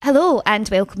Hello and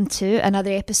welcome to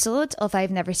another episode of I've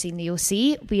Never Seen the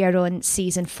OC. We are on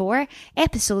Season 4,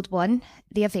 Episode 1,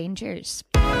 The Avengers.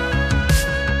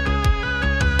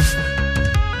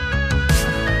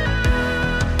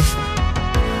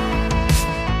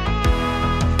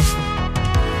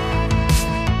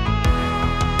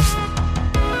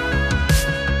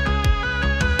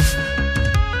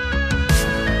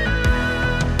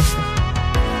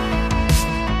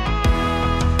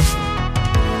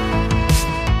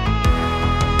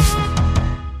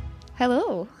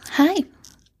 Hello. Hi.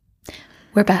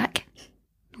 We're back.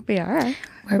 We are.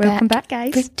 Welcome back,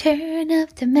 guys. Return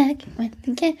of the Mac.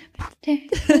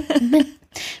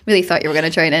 Really thought you were going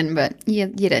to join in, but you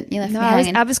didn't. You left me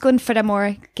hanging. I was going for a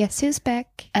more, guess who's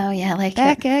back? Oh, yeah, like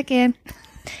back it. Again.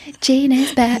 Jane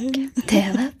is back.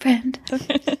 Tell a friend.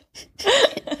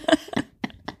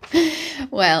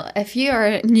 Well, if you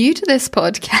are new to this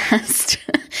podcast,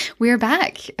 we're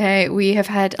back. We have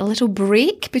had a little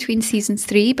break between seasons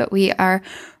 3, but we are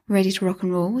ready to rock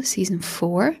and roll with season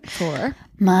 4.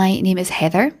 My name is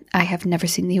Heather. I have never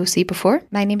seen the OC before.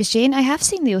 My name is Jane. I have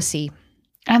seen the OC.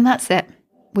 And that's it.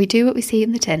 We do what we see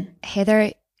in the tin.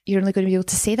 Heather, you're only going to be able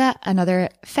to say that another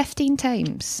 15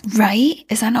 times. Right?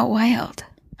 Is that not wild?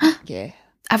 Yeah.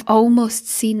 I've almost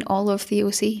seen all of the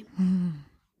OC.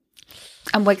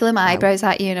 I'm wiggling my eyebrows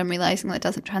at you and I'm realising that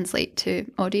doesn't translate to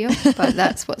audio, but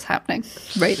that's what's happening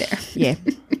right there. Yeah.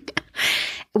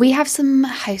 We have some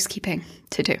housekeeping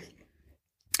to do.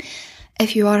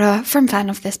 If you are a firm fan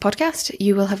of this podcast,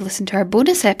 you will have listened to our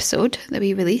bonus episode that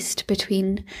we released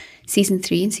between season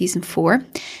 3 and season 4,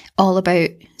 all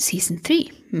about season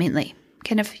 3 mainly.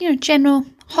 Kind of, general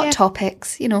hot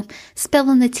topics,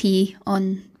 spilling the tea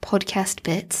on podcast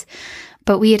bits.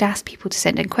 But we had asked people to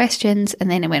send in questions, and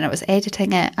then when I was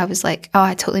editing it, I was like, oh,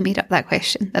 I totally made up that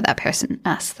question that person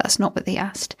asked. That's not what they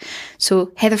asked.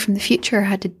 So Heather from the future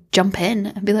had to jump in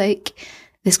and be like,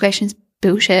 this question's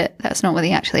bullshit. That's not what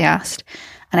they actually asked.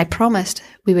 And I promised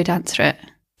we would answer it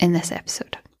in this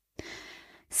episode.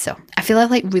 So I feel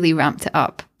I've really ramped it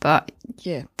up, but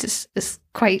yeah, it's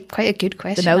quite a good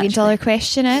question. The $1 million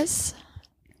question is?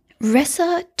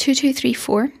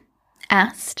 Rissa2234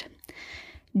 asked,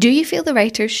 do you feel the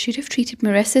writers should have treated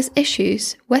Marissa's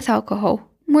issues with alcohol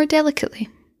more delicately?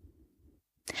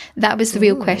 That was the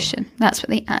real question. That's what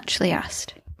they actually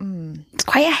asked. It's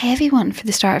quite a heavy one for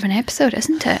the start of an episode,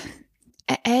 isn't it?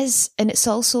 It is. And it's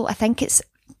also, I think it's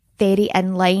very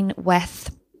in line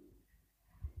with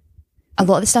a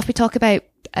lot of the stuff we talk about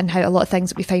and how a lot of things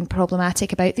that we find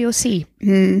problematic about the OC.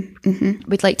 Mm-hmm.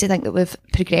 We'd like to think that we've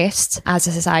progressed as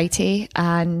a society.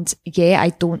 And yeah,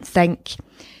 I don't think...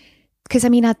 Because, I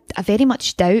very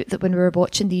much doubt that when we were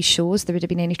watching these shows, there would have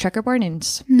been any trigger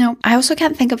warnings. No. I also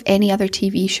can't think of any other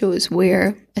TV shows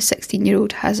where a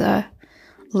 16-year-old has a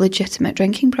legitimate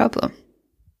drinking problem.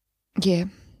 Yeah.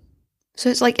 So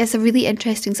it's a really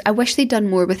interesting... I wish they'd done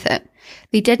more with it.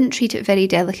 They didn't treat it very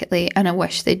delicately, and I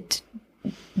wish they'd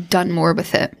done more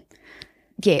with it.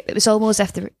 Yeah, it was almost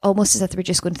as if they were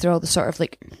just going through all the sort of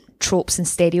tropes and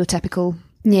stereotypical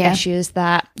issues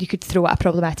that you could throw at a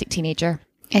problematic teenager.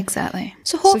 Exactly.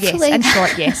 So hopefully... yes, in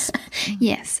short, yes.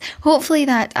 Yes. Hopefully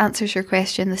that answers your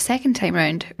question the second time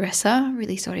round, Rissa.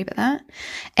 Really sorry about that.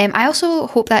 I also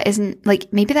hope that isn't...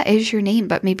 maybe that is your name,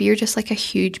 but maybe you're just a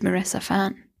huge Marissa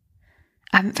fan.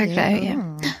 I haven't figured it out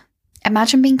yet.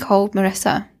 Imagine being called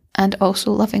Marissa and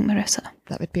also loving Marissa.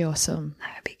 That would be awesome.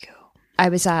 That would be cool. I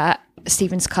was at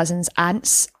Stephen's cousin's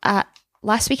aunt's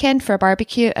last weekend for a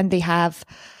barbecue, and they have...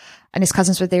 And his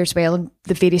cousins were there as well, and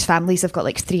the various families have got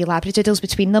 3 Labradoodles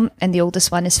between them, and the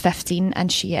oldest one is 15, and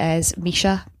she is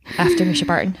Misha, after Misha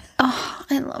Barton. Oh,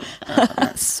 I love that.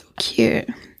 That's so cute.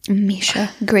 Misha.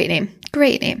 Great name.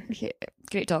 Great name. Yeah,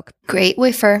 great dog. Great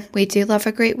woofer. We do love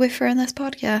a great woofer in this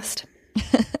podcast.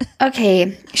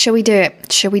 Okay, shall we do it?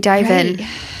 Shall we dive in?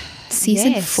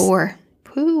 Season 4.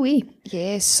 Hoo-wee.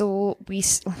 Yeah, so we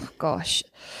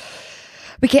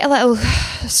get a little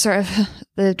sort of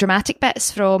the dramatic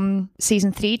bits from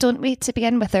season 3, don't we, to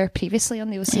begin with our previously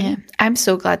on the OC. Yeah. I'm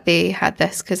so glad they had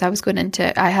this, because I was going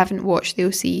into... I haven't watched the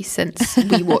OC since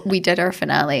we did our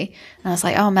finale. And I was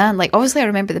like, oh man, obviously I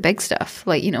remember the big stuff.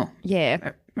 Yeah.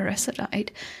 Marissa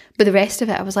died. But the rest of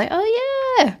it, I was like,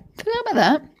 oh yeah, forgot about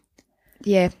that.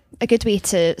 Yeah, a good way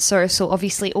to sort of... So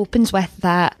obviously it opens with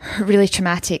that really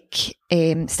traumatic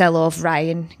still of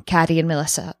Ryan, Carrie and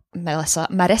Marissa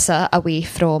away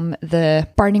from the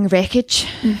burning wreckage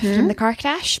from the car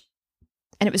crash.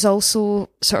 And it was also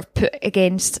sort of put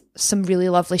against some really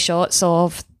lovely shots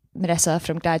of Marissa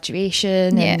from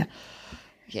graduation. And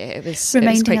Yeah, it was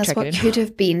reminding quite us what triggering. could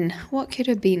have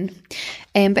been.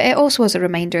 But it also was a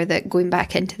reminder that going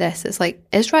back into this, it's like,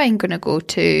 is Ryan going to go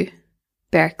to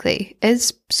Berkeley?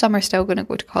 Is Summer still going to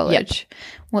go to college?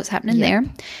 What's happening there?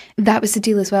 That was the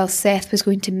deal as well. Seth was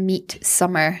going to meet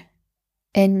Summer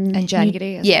in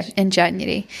January. in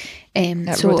January.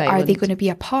 So Rhode are they Island. going to be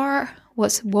apart?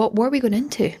 What are we going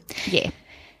into? Yeah.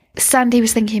 Sandy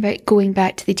was thinking about going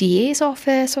back to the DA's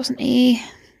office, wasn't he?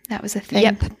 That was a thing.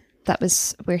 Yep. That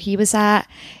was where he was at.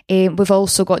 We've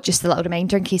also got just a little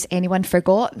reminder in case anyone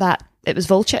forgot that it was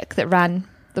Volchik that ran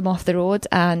them off the road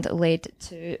and led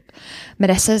to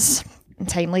Marissa's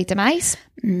untimely demise.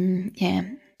 Yeah.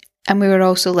 And we were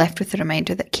also left with the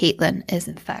reminder that Caitlin is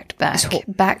in fact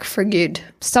back for good.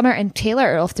 Summer and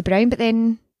Taylor are off to Brown, but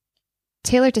then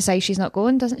Taylor decides she's not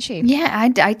going, doesn't she? Yeah,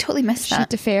 I totally missed She that.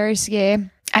 defers, yeah.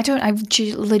 I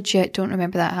legit don't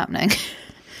remember that happening.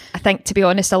 I think, to be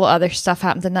honest, a lot of other stuff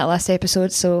happened in that last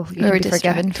episode, so you can be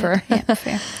forgiven for... Yeah,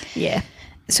 fair. Yeah.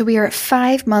 So we are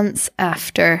 5 months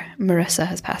after Marissa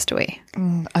has passed away.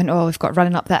 And we've got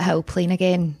running up that hill playing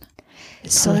again.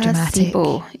 It's so dramatic.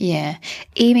 Placebo. Yeah.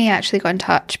 Amy actually got in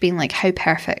touch being like, how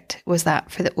perfect was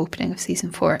that for the opening of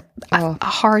season 4? A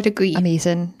hard agree.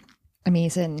 Amazing.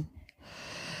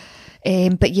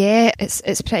 But yeah,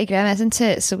 it's pretty grim, isn't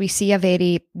it? So we see a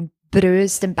very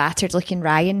bruised and battered looking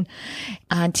Ryan,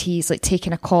 and he's like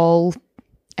taking a call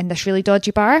in this really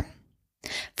dodgy bar.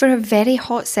 For a very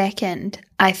hot second,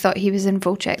 I thought he was in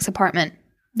Volchek's apartment.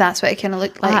 That's what it kind of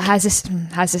looked like. It has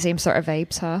the same sort of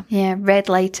vibes, huh? Yeah, red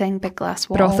lighting, big glass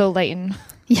wall. Brothel lighting.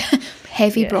 Yeah,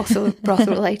 heavy brothel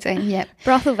lighting, yep.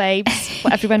 Brothel vibes,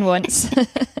 what everyone wants.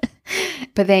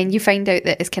 But then you find out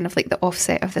that it's kind of like the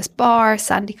offset of this bar.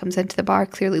 Sandy comes into the bar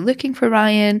clearly looking for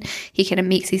Ryan. He kind of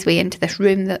makes his way into this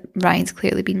room that Ryan's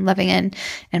clearly been living in,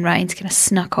 and Ryan's kind of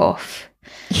snuck off.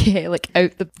 Yeah, like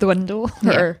out the window.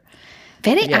 Yeah.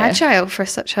 Very agile for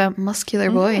such a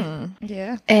muscular boy.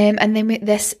 Yeah. And then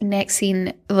this next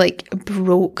scene like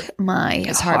broke my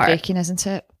It's heart. heartbreaking, isn't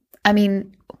it? I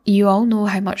mean, you all know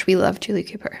how much we love Julie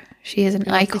Cooper. She is an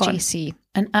icon. GC.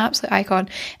 An absolute icon.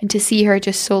 And to see her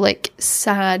just so like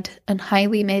sad and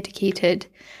highly medicated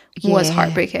was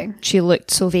heartbreaking. She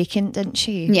looked so vacant, didn't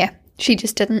she? Yeah, she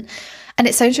just didn't. And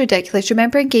it sounds ridiculous.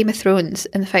 Remember in Game of Thrones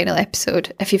in the final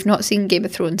episode, if you've not seen Game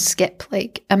of Thrones, skip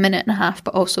like a minute and a half,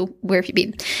 but also where have you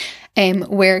been?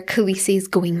 Where Khaleesi's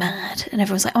going mad and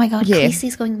everyone's like, oh my god,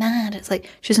 Khaleesi's going mad. It's like,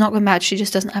 she's not going mad, she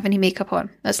just doesn't have any makeup on.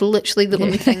 That's literally the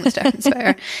only thing that's different about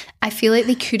her. I feel like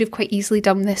they could have quite easily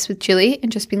done this with Julie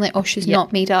and just been like, oh, she's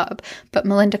not made up. But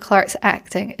Melinda Clarke's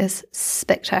acting is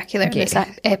spectacular in this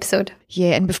episode.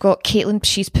 Yeah, and we've got Caitlin,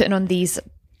 she's putting on these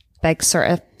big sort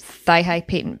of thigh-high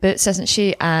patent boots, isn't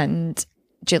she? And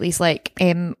Julie's like,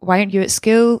 why aren't you at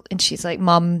school? And she's like,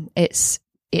 Mum, it's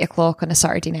 8:00 on a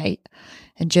Saturday night.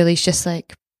 And Julie's just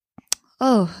like,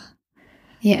 oh.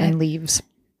 Yeah. And leaves.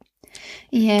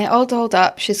 Yeah, all dolled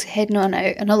up. She's heading on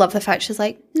out. And I love the fact she's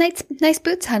like, nice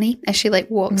boots, honey. As she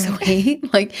like walks away.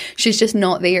 Like, she's just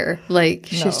not there. Like,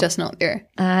 she's just not there.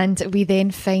 And we then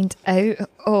find out,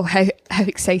 how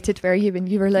excited were you when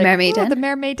you were like, Mermaid Inn. the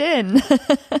Mermaid Inn.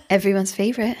 Everyone's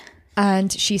favourite.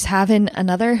 And she's having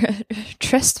another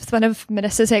tryst with one of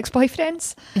Marissa's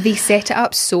ex-boyfriends. They set it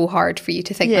up so hard for you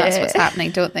to think that's what's happening,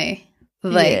 don't they?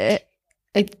 Like,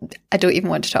 I don't even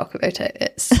want to talk about it.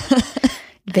 It's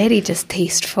very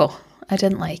distasteful. I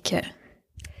didn't like it.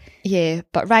 Yeah,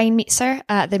 but Ryan meets her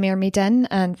at the Mermaid Inn,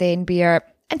 and then we are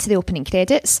into the opening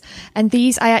credits. And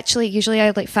these, I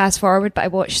like fast forward, but I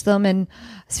watched them, and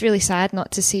it's really sad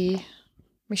not to see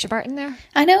Misha Barton there.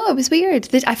 I know, it was weird.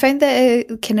 I found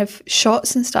the kind of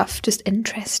shots and stuff just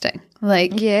interesting.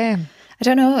 Like, yeah, I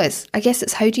don't know. I guess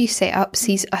it's how do you set up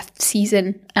a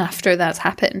season after that's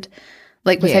happened,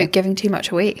 like without giving too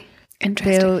much away.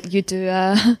 Interesting. Well, you do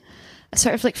a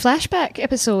sort of like flashback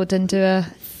episode and do a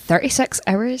 36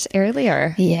 hours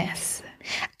earlier. Yes.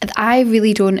 And I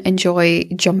really don't enjoy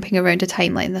jumping around a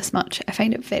timeline this much. I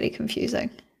find it very confusing.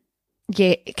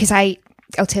 Yeah, because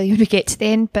I'll tell you when we get to the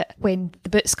end, but when the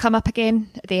boots come up again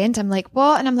at the end, I'm like,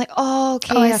 what? And I'm like, oh,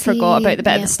 okay, I forgot about the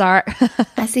bit at the start.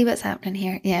 I see what's happening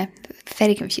here. Yeah,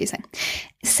 very confusing.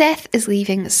 Seth is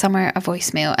leaving Summer a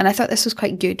voicemail, and I thought this was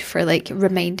quite good for like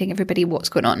reminding everybody what's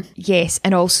going on. Yes,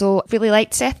 and also really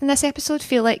liked Seth in this episode.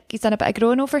 Feel like he's done a bit of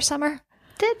growing over Summer.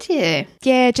 Did you?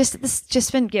 Yeah,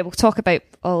 just when we'll talk about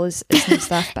all his new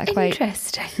stuff, but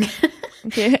Interesting.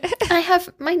 Yeah. I have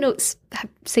my notes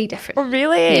say different. Oh,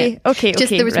 really? Yeah. Okay. Just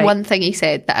there was one thing he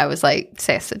said that I was like,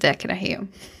 Seth's a dick and I hate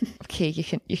him. Okay,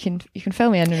 you can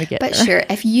fill me in when we get But there. sure,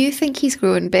 if you think he's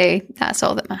grown, bae, that's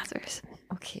all that matters.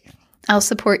 Okay. I'll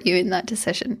support you in that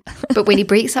decision. But when he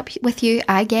breaks up with you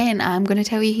again, I'm going to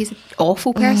tell you he's an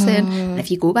awful person. And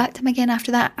if you go back to him again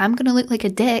after that, I'm going to look like a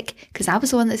dick because I was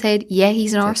the one that said, yeah,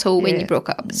 he's an arsehole when you broke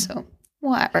up. So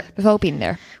whatever. We've all been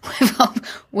there.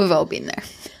 We've all been there.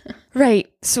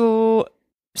 Right. So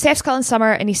Seth's calling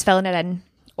Summer and he's filling it in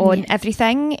on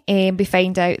everything. We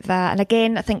find out that, and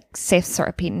again, I think Seth's sort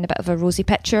of painting a bit of a rosy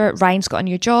picture. Ryan's got a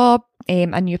new job,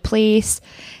 a new place,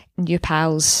 new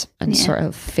pals, and sort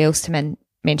of fails to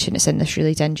mention it's in this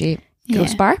really dingy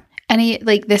gross bar. And he,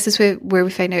 like, this is where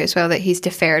we find out as well that he's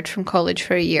deferred from college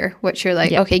for a year, which you're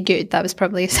like, okay, good, that was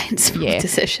probably a sensible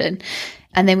decision.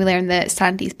 And then we learn that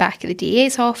Sandy's back at the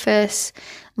DA's office,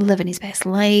 living his best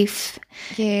life.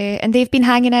 Yeah, and they've been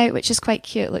hanging out, which is quite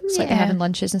cute. Looks like they're having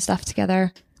lunches and stuff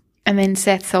together. And then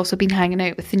Seth's also been hanging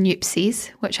out with the Newpsies,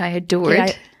 which I adored.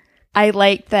 Yeah, I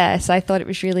liked this. I thought it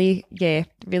was really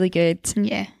good.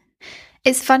 Yeah.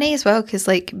 It's funny as well because,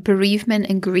 like, bereavement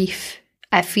and grief,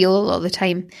 I feel a lot of the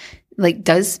time, like,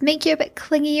 does make you a bit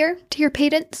clingier to your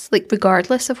parents, like,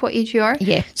 regardless of what age you are.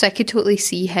 Yeah. So I could totally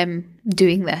see him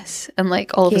doing this and,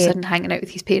 like, all of a sudden hanging out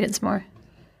with his parents more.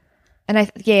 And I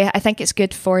think it's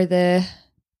good for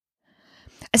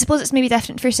I suppose it's maybe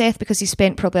different for Seth because he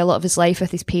spent probably a lot of his life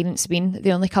with his parents being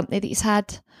the only company that he's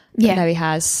had. But now he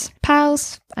has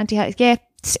pals and he has, I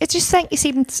just think he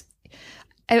seemed,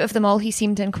 out of them all, he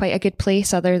seemed in quite a good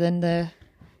place other than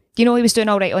he was doing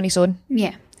all right on his own.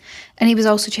 Yeah. And he was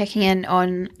also checking in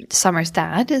on Summer's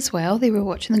dad as well. They were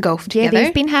watching the golf together. Yeah,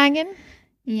 they've been hanging.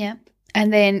 Yeah.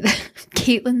 And then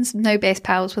Caitlin's now best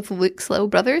pals with Luke's little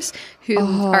brothers, who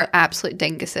are absolute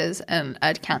dinguses, and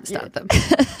I can't stand them.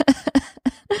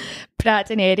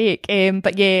 Brad and Eric.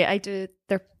 But yeah, I do.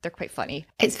 They're quite funny.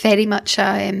 It's very much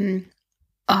Chili.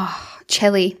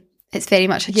 It's very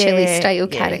much a Chili style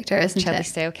character, isn't it? Chili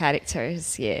style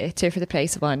characters, two for the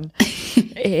price of one.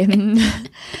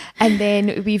 And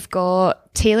then we've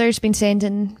got Taylor's been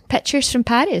sending pictures from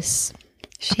Paris,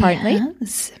 apparently.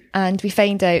 Has. And we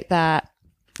find out that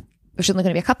there's only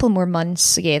going to be a couple more months.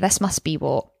 So this must be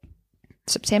what,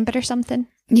 September or something?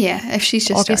 Yeah, if she's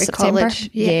just August, started September. college.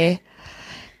 Yeah.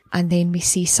 And then we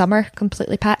see Summer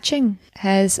completely patching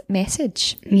his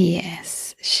message.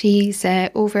 Yes. She's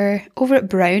over at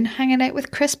Brown hanging out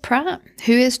with Chris Pratt,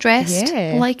 who is dressed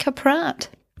like a Pratt.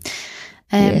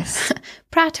 Yes.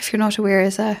 Pratt, if you're not aware,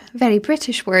 is a very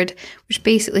British word, which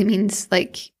basically means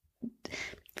like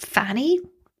fanny,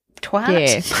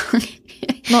 twat.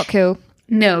 Yeah. Not cool.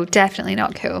 No, definitely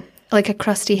not cool. Like a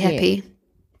crusty hippie.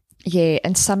 Yeah,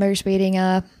 and Summer's wearing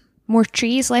a more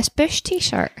trees, less bush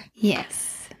t-shirt. Yes.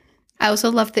 I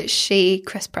also love that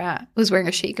Chris Pratt was wearing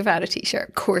a Che Guevara t-shirt.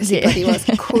 Of course he was.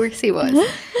 Of course he was.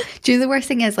 Do you know the worst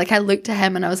thing is, like, I looked at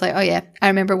him and I was like, oh yeah, I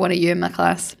remember one of you in my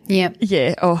class. Yeah.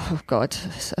 Yeah. Oh God,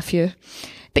 a few.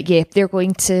 But yeah, they're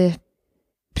going to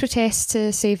protest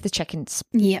to save the chickens.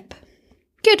 Yep.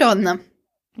 Good on them.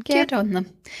 Yep. Good on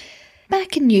them.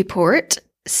 Back in Newport,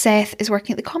 Seth is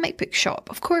working at the comic book shop,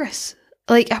 of course.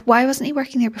 Like, why wasn't he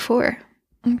working there before?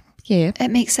 Yeah. It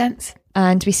makes sense.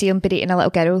 And we see him berating a little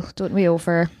girl, don't we,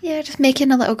 over... Yeah, just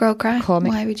making a little girl cry.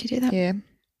 Comic. Why would you do that? Yeah.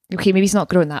 Okay, maybe he's not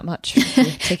grown that much.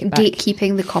 Take it back.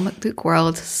 Gatekeeping the comic book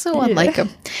world. So unlike him.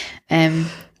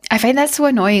 I find that so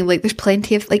annoying. Like, there's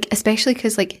plenty of, like, especially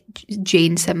because, like,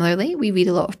 Jane, similarly, we read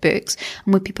a lot of books,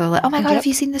 and when people are like, oh my God, have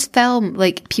you seen this film?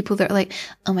 Like, people that are like,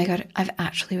 oh my God, I've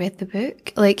actually read the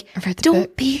book. Like,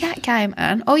 don't be that guy,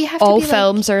 man. All you have to be, all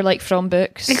films are, like, from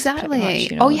books. Exactly.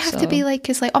 Much, all you have to be, like,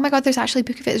 is like, oh my God, there's actually a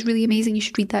book of it. It's really amazing. You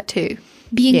should read that too.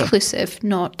 Be inclusive,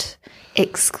 not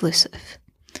exclusive.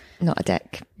 Not a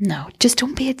dick. No, just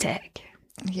don't be a dick.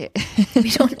 Yeah.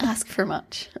 We don't ask for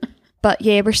much. But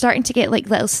yeah, we're starting to get like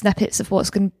little snippets of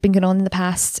what's been going on in the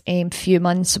past few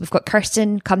months. So we've got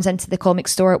Kirsten comes into the comic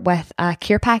store with a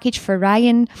care package for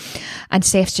Ryan, and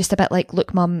Seth's just a bit like,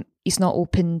 look, Mum, he's not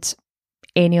opened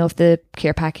any of the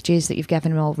care packages that you've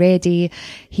given him already.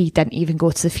 He didn't even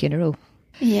go to the funeral.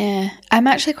 Yeah, I'm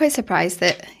actually quite surprised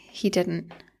that he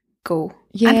didn't go.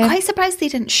 Yeah. I'm quite surprised they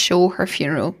didn't show her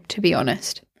funeral, to be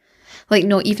honest. Like,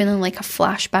 not even in like a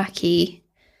flashbacky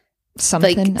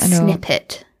something, like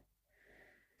snippet.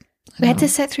 We had to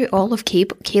sit through all of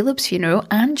Caleb's funeral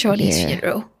and Johnny's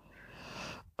funeral.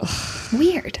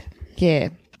 Weird. Yeah.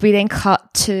 We then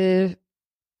cut to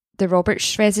the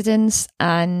Roberts residence,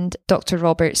 and Dr.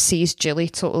 Roberts sees Julie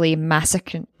totally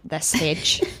massacring this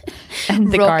hedge in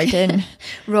the garden.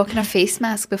 Rocking a face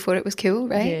mask before it was cool,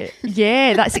 right?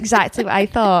 Yeah, that's exactly what I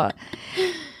thought.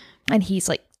 And he's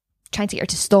like trying to get her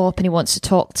to stop, and he wants to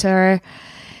talk to her.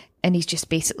 And he just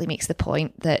basically makes the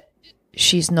point that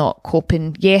she's not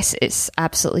coping. Yes, it's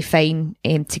absolutely fine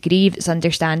to grieve. It's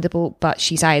understandable, but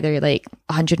she's either like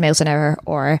 100 miles an hour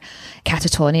or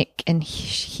catatonic. And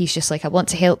he's just like, I want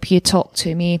to help you, talk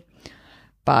to me.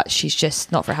 But she's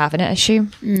just not for having it, is she?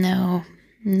 No.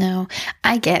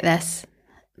 I get this.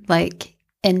 Like,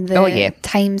 in the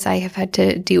times I have had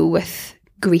to deal with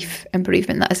grief and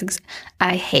bereavement, that is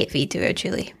I heavy do it,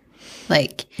 Julie.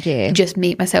 Like, just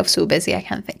make myself so busy I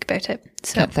can't think about it.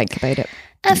 So can't think about it.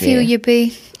 I feel you,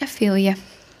 Bea. I feel you.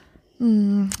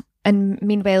 And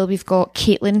meanwhile, we've got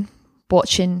Caitlin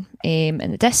watching in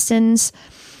the distance,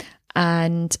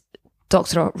 and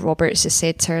Dr. Roberts has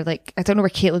said to her, like, I don't know where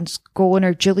Caitlin's going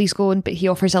or Julie's going, but he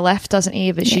offers a lift, doesn't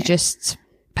he? But she just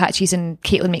patches, and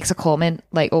Caitlin makes a comment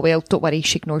like, oh, well, don't worry,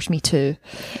 she ignores me too.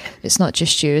 It's not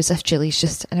just you, as if Julie's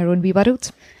just in her own wee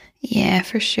world. Yeah,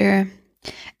 for sure.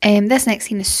 This next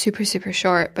scene is super, super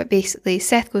short, but basically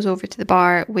Seth goes over to the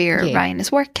bar where Ryan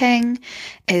is working,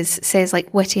 says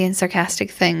like witty and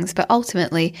sarcastic things, but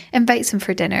ultimately invites him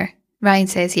for dinner. Ryan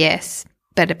says yes.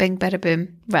 Bada bing, bada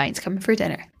boom. Ryan's coming for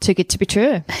dinner. Too good to be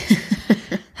true.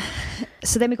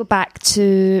 So then we go back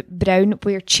to Brown,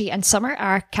 where Chi and Summer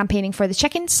are campaigning for the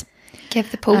chickens. Give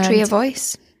the poultry a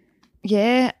voice.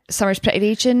 Yeah, Summer's pretty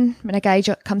raging when a guy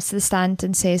comes to the stand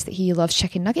and says that he loves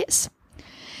chicken nuggets.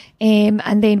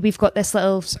 And then we've got this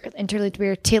little sort of interlude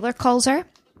where Taylor calls her.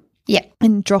 Yeah.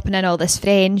 And dropping in all this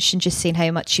French and just saying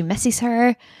how much she misses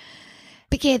her.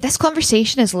 But yeah, this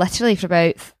conversation is literally for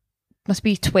about, must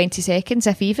be 20 seconds,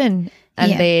 if even.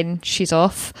 And then she's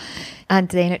off. And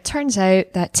then it turns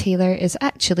out that Taylor is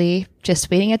actually just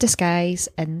wearing a disguise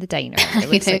in the diner. It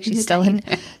looks like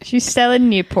she's still in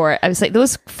Newport. I was like,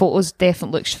 those photos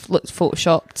definitely looked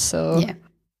photoshopped. So yeah,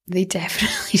 they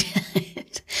definitely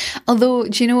did. Although,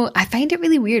 do you know, I find it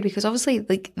really weird because obviously,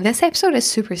 like, this episode is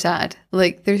super sad.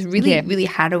 Like, there's really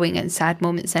harrowing and sad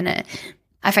moments in it.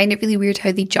 I find it really weird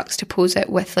how they juxtapose it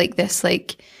with like this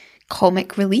like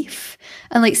comic relief,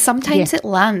 and like sometimes it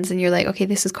lands and you're like, okay,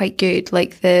 this is quite good.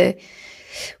 Like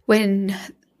when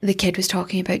the kid was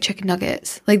talking about chicken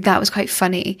nuggets, like that was quite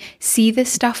funny. See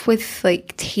this stuff with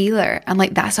like Taylor, and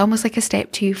like that's almost like a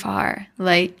step too far.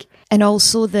 Like, and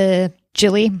also the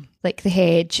Julie, like the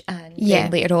hedge, and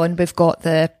then later on we've got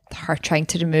her trying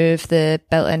to remove the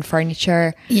built-in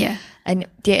furniture. And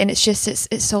it's just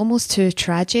it's almost too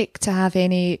tragic to have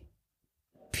any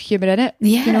humour in it.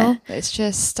 You know, it's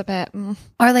just a bit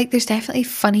or like there's definitely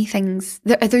funny things.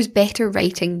 There's better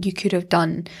writing you could have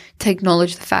done to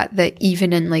acknowledge the fact that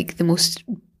even in like the most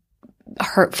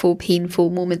hurtful,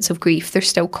 painful moments of grief, there's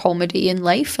still comedy in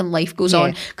life, and life goes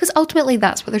on, because ultimately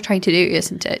that's what they're trying to do,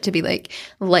 isn't it? To be like,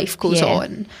 life goes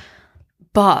on.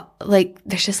 But like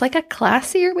there's just like a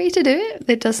classier way to do it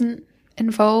that doesn't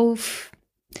involve,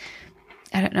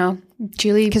 I don't know,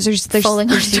 Julie, because there's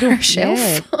falling onto her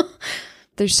shelf.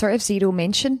 There's sort of zero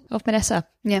mention of Marissa.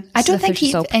 Yeah, I don't think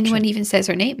anyone even says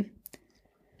her name.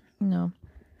 No.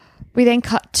 We then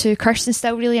cut to Kirsten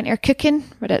still really into her cooking.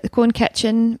 We're at the Cone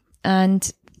kitchen, and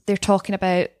they're talking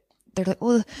about, they're like,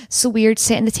 oh, so weird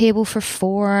setting the table for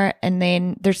 4. And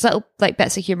then there's little like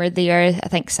bits of humour there. I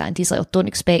think Sandy's like, oh, don't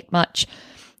expect much.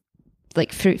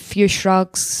 Like few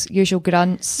shrugs, usual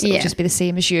grunts. It'll just be the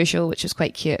same as usual, which was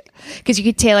quite cute. Because you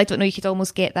could tell, I don't know, you could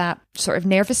almost get that sort of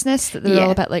nervousness that they're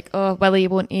all a bit like, oh, Willie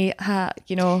won't eat,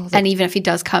 you know. Like, and even if he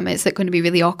does come, it's like going to be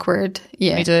really awkward.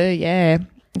 Yeah. We do, yeah.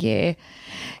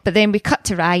 But then we cut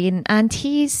to Ryan, and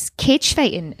he's cage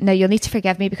fighting. Now, you'll need to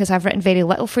forgive me because I've written very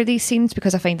little for these scenes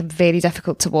because I find them very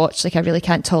difficult to watch. Like, I really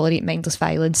can't tolerate mindless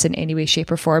violence in any way,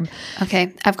 shape or form.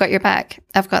 Okay, I've got your back.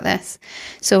 I've got this.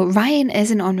 So Ryan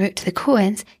isn't en route to the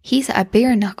Coens. He's at a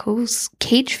bare knuckles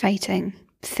cage fighting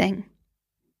thing.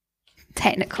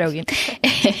 Technically. Brilliant.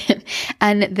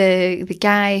 And the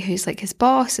guy who's like his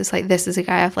boss is like, this is a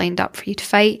guy I've lined up for you to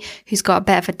fight, who's got a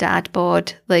bit of a dad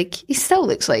bod. Like, he still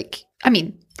looks like, I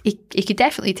mean, he could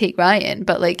definitely take Ryan,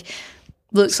 but like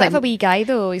looks like a wee guy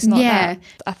though. He's not that.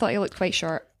 I thought he looked quite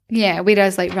short. Yeah,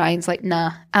 whereas like Ryan's like,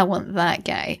 nah, I want that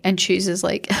guy, and chooses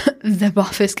like the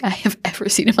buffest guy I've ever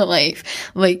seen in my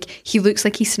life. Like, he looks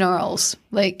like he snarls.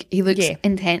 Like, he looks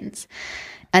intense.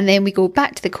 And then we go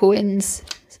back to the Coens.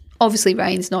 Obviously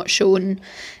Ryan's not shown,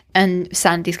 and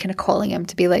Sandy's kind of calling him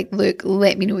to be like, look,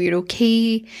 let me know you're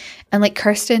okay. And like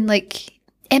Kirsten, like,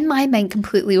 in my mind,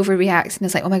 completely overreacts and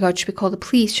is like, oh my God, should we call the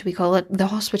police? Should we call it the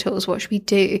hospitals? What should we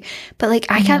do? But like,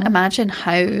 I can't imagine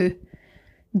how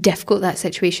difficult that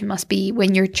situation must be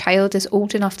when your child is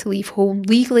old enough to leave home,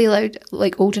 legally allowed,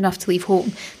 like old enough to leave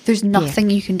home. There's nothing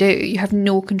you can do. You have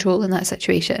no control in that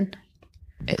situation.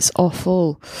 It's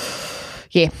awful.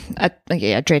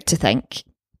 I dread to think.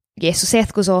 yeah, so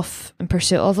Seth goes off in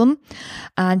pursuit of him.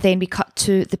 And then we cut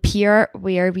to the pier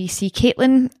where we see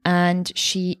Caitlin, and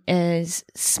she is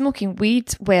smoking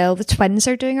weed while the twins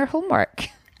are doing her homework.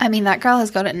 I mean, that girl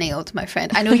has got it nailed, my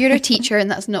friend. I know you're a teacher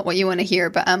and that's not what you want to hear,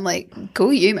 but I'm like,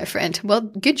 go you, my friend. Well,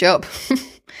 good job.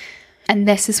 And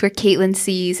this is where Caitlin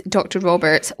sees Dr.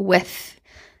 Roberts with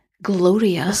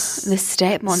Gloria, the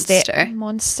step monster. Step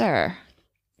monster.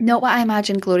 Not what I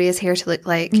imagined Gloria's hair to look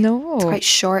like. No. It's quite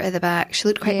short at the back. She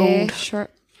looked quite old.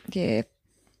 Short. Yeah.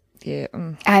 Yeah.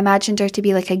 I imagined her to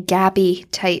be like a Gabby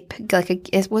type.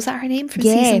 Was that her name from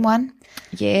season 1?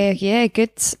 Yeah.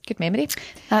 Good memory.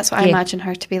 That's what I imagine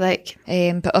her to be like.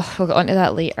 But we'll get onto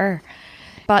that later.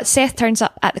 But Seth turns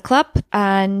up at the club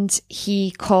and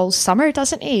he calls Summer,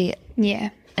 doesn't he? Yeah.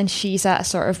 And she's at a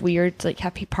sort of weird, like,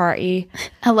 happy party.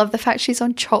 I love the fact she's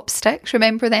on chopsticks.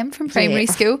 Remember them from primary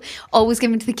school? Always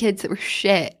given to the kids that were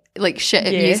shit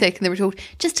at music, and they were told,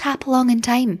 just tap along in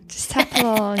time. Just tap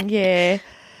along, yeah.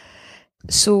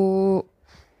 So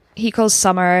he calls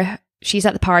Summer, she's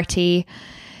at the party,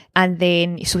 and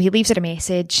then, so he leaves her a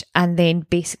message, and then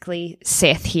basically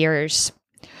Seth hears,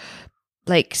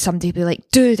 like, somebody be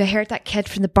like, dude, I heard that kid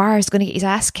from the bar is going to get his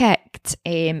ass kicked.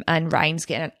 And Ryan's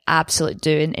getting an absolute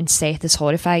doing, and Seth is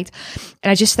horrified.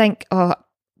 And I just think, I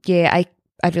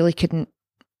really couldn't,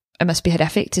 it must be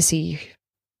horrific to see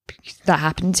that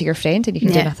happen to your friend and you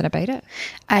can do nothing about it.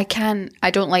 I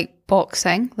don't like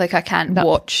boxing. Like, I can't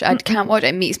watch. I can't watch it.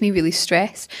 It makes me really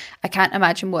stressed. I can't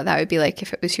imagine what that would be like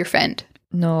if it was your friend.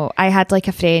 No, I had like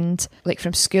a friend like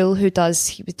from school he would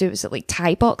do, was it like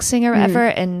Thai boxing or whatever,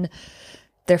 and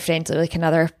their friends, like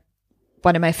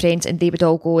one of my friends, and they would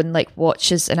all go and like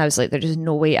watch us, and I was like, there's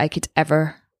no way I could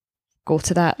ever go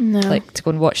to that. No. Like, to go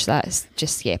and watch that is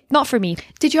just, not for me.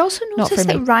 Did you also notice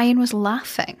that Ryan was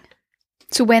laughing?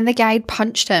 So when the guy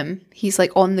punched him, he's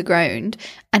like on the ground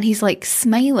and he's like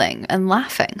smiling and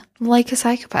laughing like a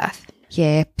psychopath.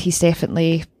 Yeah, he's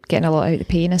definitely getting a lot out of the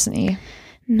pain, isn't he?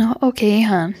 Not okay,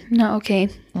 huh? Not okay.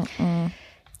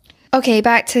 Okay,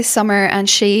 back to Summer and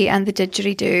Shay and the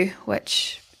didgeridoo,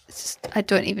 which I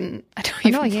don't even.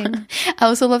 I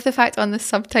also love the fact on the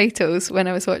subtitles when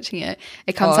I was watching it,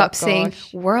 it comes up saying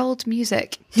 "world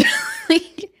music."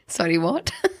 Like, sorry,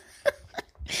 what?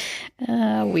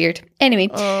 Weird. Anyway,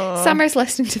 Summer's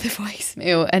listening to the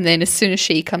voicemail, and then as soon as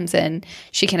Shay comes in,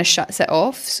 she kind of shuts it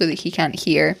off so that he can't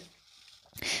hear.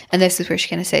 And this is where she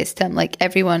kind of says to him, like,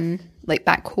 everyone like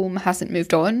back home hasn't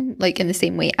moved on like in the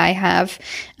same way I have,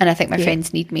 and I think my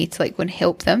friends need me to like go and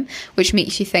help them, which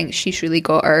makes you think she's really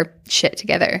got her shit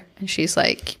together. And she's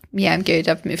like, yeah, I'm good,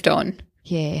 I've moved on.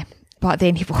 Yeah. But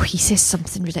then he says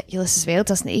something ridiculous as well,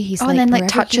 doesn't he? He's and then like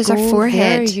touches her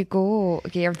forehead. There you go.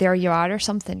 Yeah, there you are or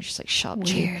something. She's like, shut up.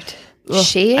 Weird.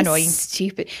 Shay is annoying.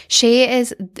 Stupid. Shay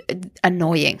is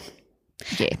annoying.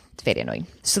 Yeah, it's very annoying.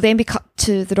 So then we cut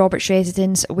to the Roberts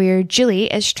residence where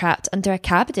Julie is trapped under a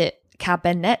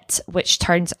cabinet, which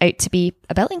turns out to be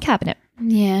a built-in cabinet.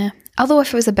 Yeah. Although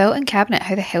if it was a built-in cabinet,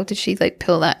 how the hell did she like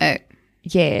pull that out?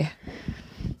 Yeah.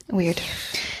 Weird.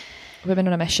 Women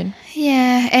on a mission.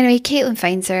 Yeah. Anyway, Caitlin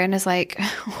finds her and is like,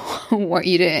 what are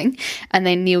you doing? And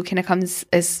then Neil kind of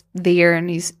is there and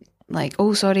he's like,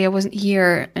 oh, sorry, I wasn't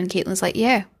here. And Caitlin's like,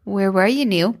 yeah, where were you,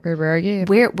 Neil? Where were you?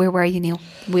 Where were you, Neil?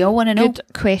 We all want to know. Good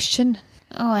question.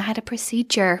 Oh, I had a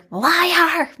procedure.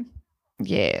 Liar!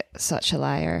 Yeah, such a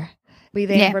liar.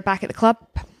 We're back at the club.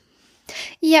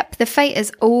 Yep, the fight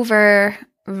is over.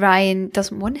 Ryan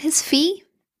doesn't want his fee,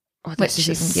 which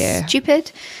is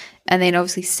stupid. And then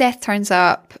obviously Seth turns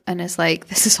up and is like,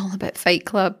 this is all about Fight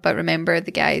Club, but remember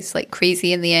the guy's like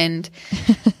crazy in the end.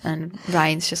 And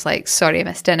Ryan's just like, sorry, I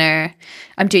missed dinner.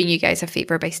 I'm doing you guys a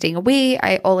favour by staying away.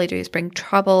 All I do is bring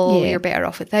trouble. You're better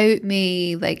off without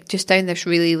me. Like, just down this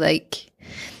really like,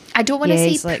 I don't want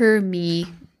to say poor me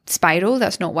spiral.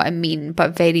 That's not what I mean,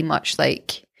 but very much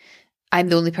like, I'm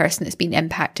the only person that's been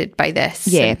impacted by this.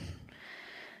 Yeah.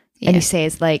 And he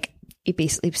says like, he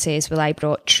basically says, well, I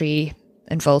brought Trey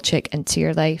and Volchik into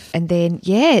your life. And then,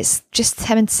 it's just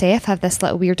him and Seth have this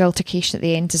little weird altercation at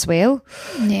the end as well.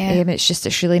 Yeah.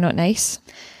 It's really not nice.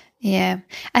 Yeah.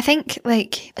 I think,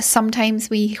 like, sometimes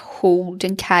we hold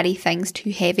and carry things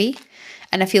too heavy.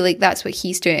 And I feel like that's what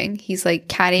he's doing. He's, like,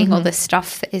 carrying all this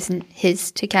stuff that isn't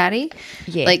his to carry.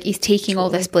 Yeah. Like, he's taking all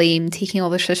this blame, taking all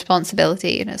this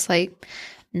responsibility. And it's like,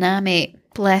 nah, mate,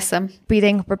 bless him.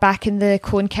 We're back in the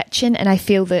Cone kitchen. And I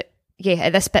feel that,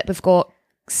 at this bit we've got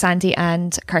Sandy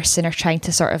and Kirsten are trying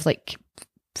to sort of like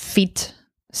feed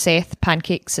Seth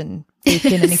pancakes and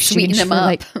bacon in exchange for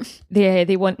like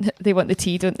they want the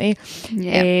tea, don't they?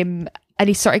 Yeah. And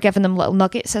he's sort of giving them little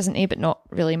nuggets, isn't he? But not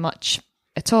really much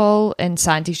at all. And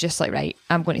Sandy's just like, right,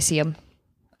 I'm going to see him.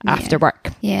 after work.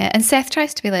 Yeah, and Seth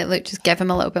tries to be like, look, just give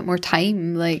him a little bit more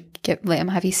time, like let him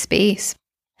have his space.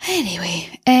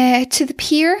 Anyway, to the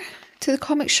pier, to the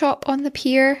comic shop on the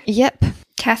pier. Yep.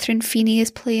 Catherine Feeney is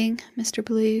playing Mr.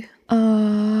 Blue.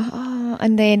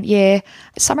 And then,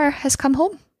 Summer has come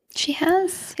home. She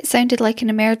has. It sounded like an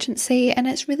emergency and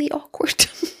it's really awkward.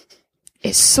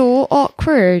 It's so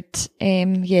awkward.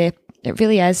 It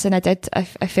really is. And I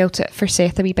felt it for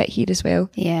Seth a wee bit here as well.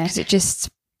 Yeah. Because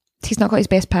he's not got his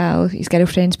best pal. His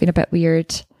girlfriend's been a bit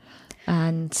weird.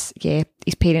 And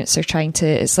his parents are trying to,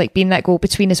 it's like being that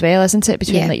go-between as well, isn't it?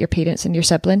 Between like your parents and your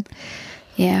sibling.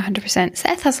 Yeah, 100%.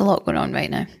 Seth has a lot going on right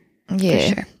now. Yeah.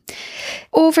 For sure.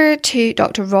 Over to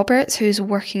Dr. Roberts, who's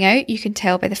working out. You can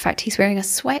tell by the fact he's wearing a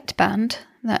sweatband.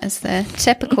 That is the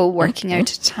typical working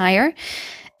out attire.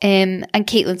 And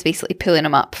Caitlin's basically pulling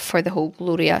him up for the whole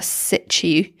Gloria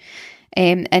situ.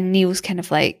 And Neil's kind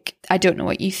of like, I don't know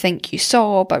what you think you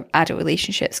saw, but adult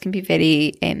relationships can be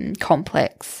very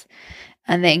complex.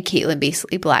 And then Caitlin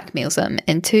basically blackmails him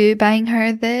into buying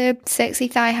her the sexy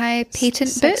thigh-high patent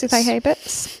boots. Sexy thigh-high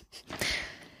boots.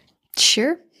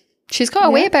 Sure. She's got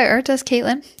a way about her, does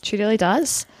Caitlin? She really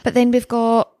does. But then we've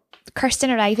got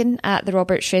Kirsten arriving at the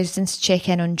Roberts residence to check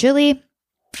in on Julie.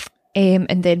 And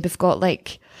then we've got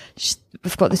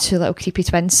the two little creepy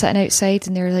twins sitting outside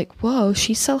and they're like, whoa,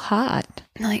 she's so hot.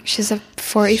 Like, she's a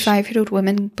 45-year-old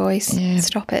woman, boys. Yeah.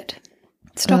 Stop it.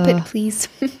 Stop it, please.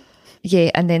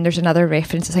 Yeah, and then there's another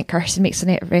reference. I think Kirsten makes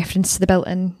a reference to the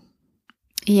built-in.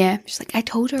 Yeah, she's like, I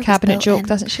told her it cabinet was joke,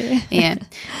 doesn't she? Yeah.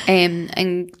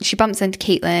 And she bumps into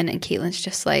Caitlin and Caitlin's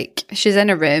just like, she's in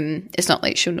a room. It's not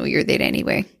like she'll know you're there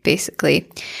anyway, basically.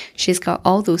 She's got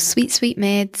all those sweet, sweet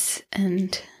meds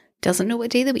and doesn't know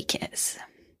what day of the week it is.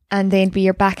 And then we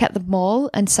are back at the mall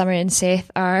and Summer and Seth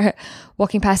are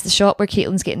walking past the shop where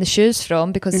Caitlin's getting the shoes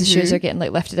from because the shoes are getting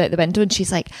like lifted out the window and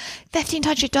she's like,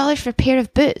 $1,500 for a pair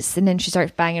of boots. And then she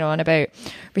starts banging on about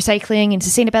recycling and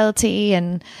sustainability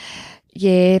and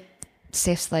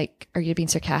Seth's like, are you being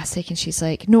sarcastic? And she's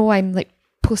like, no, I'm like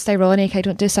post-ironic. I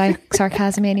don't do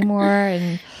sarcasm anymore.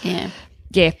 And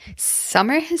yeah.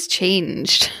 Summer has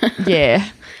changed. Yeah,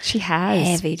 she has.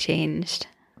 Heavy changed.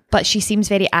 But she seems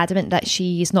very adamant that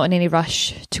she's not in any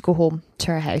rush to go home to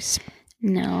her house.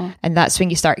 No. And that's when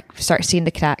you start seeing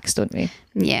the cracks, don't we?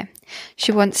 Yeah.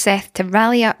 She wants Seth to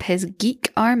rally up his geek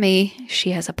army.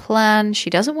 She has a plan. She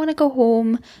doesn't want to go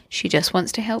home. She just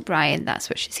wants to help Ryan. That's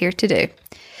what she's here to do.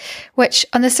 Which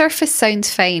on the surface sounds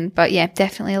fine, but yeah,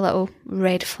 definitely a little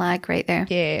red flag right there.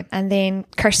 Yeah. And then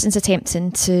Kirsten's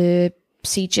attempting to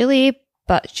see Julie,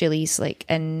 but Julie's like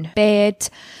in bed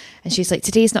and she's like,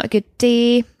 today's not a good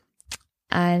day.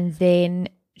 And then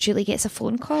Julie gets a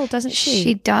phone call, doesn't she?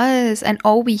 She does. And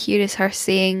all we hear is her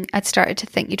saying, I'd started to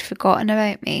think you'd forgotten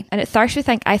about me. And at first we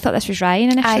think, I thought this was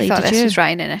Ryan initially. I thought this was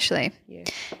Ryan initially. Yeah.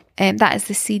 That is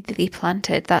the seed that they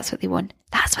planted. That's what they want.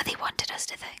 That's what they wanted us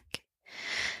to think.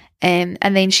 And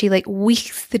then she like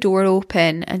weeks the door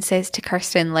open and says to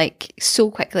Kirsten like so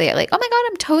quickly, like, oh my God,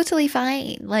 I'm totally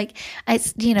fine. Like,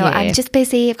 it's, I'm just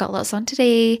busy. I've got lots on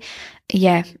today.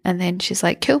 Yeah. And then she's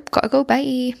like, cool, gotta go,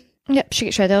 bye. Yep, she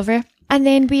gets rid of her. And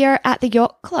then we are at the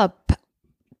yacht club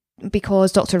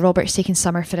because Dr. Robert's taking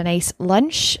Summer for a nice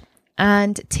lunch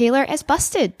and Taylor is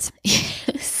busted.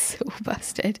 So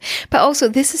busted. But also,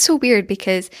 this is so weird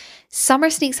because Summer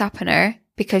sneaks up on her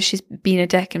because she's being a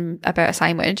dick about a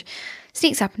sandwich.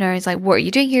 Sneaks up on her and is like, what are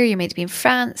you doing here? You're meant to be in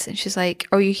France. And she's like,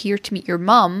 are you here to meet your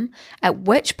mum? At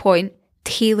which point,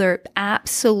 Taylor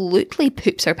absolutely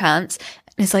poops her pants.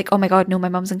 It's like, oh my God, no, my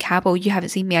mum's in Kabul. You haven't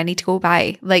seen me. I need to go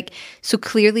by. Like, so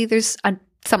clearly there's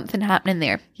something happening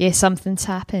there. Yeah, something's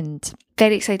happened.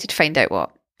 Very excited to find out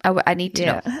what. I need to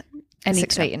know. It's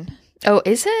exciting. Oh,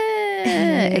 is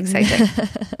it? Exciting.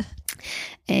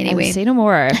 Anyway. I will say no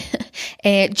more.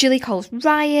 Julie calls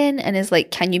Ryan and is like,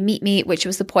 can you meet me? Which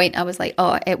was the point I was like,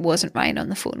 oh, it wasn't Ryan on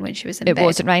the phone when she was in bed. It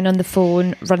wasn't Ryan on the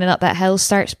phone. Running Up That Hill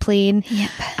starts playing.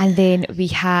 Yep. And then we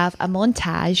have a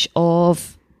montage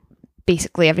of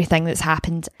basically everything that's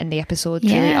happened in the episode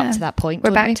really up to that point.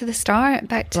 We're back to the start.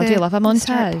 Back to bloody love a montage. The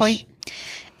start point.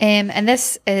 And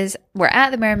this is, we're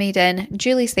at the Mermaid Inn.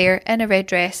 Julie's there in a red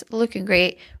dress, looking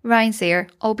great. Ryan's there,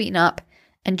 all beaten up.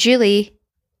 And Julie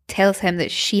tells him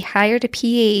that she hired a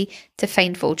PA to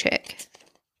find Volchek.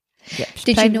 Yep,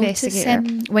 did you notice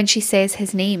when she says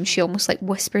his name, she almost like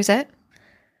whispers it?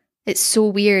 It's so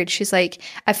weird. She's like,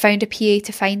 I found a PA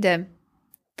to find him.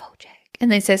 Volchek.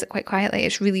 And then says it quite quietly.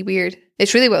 It's really weird.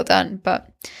 It's really well done,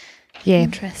 but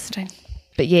interesting.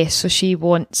 But yeah, so she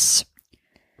wants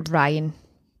Ryan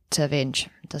to avenge,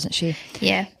 doesn't she?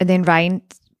 Yeah. And then Ryan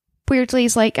weirdly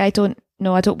is like, I don't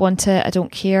no, I don't want it, I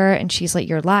don't care. And she's like,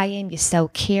 you're lying, you still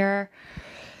care.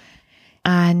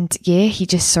 And yeah, he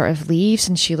just sort of leaves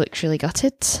and she looks really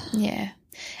gutted. Yeah.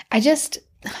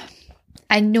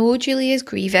 I know Julie is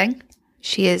grieving.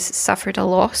 She has suffered a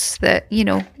loss that, you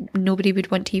know, nobody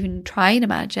would want to even try and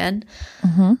imagine.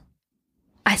 Mm-hmm.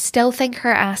 I still think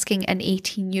her asking an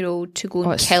 18-year-old to go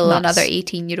and kill nuts. another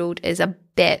 18-year-old is a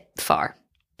bit far.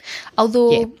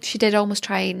 Although she did almost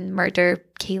try and murder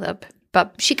Caleb,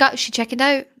 but she chickened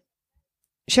out.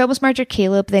 She almost murdered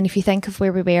Caleb. Then if you think of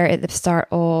where we were at the start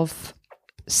of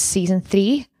season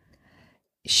 3,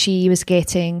 she was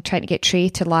trying to get Trey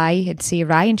to lie and say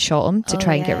Ryan shot him to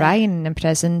try and get Ryan in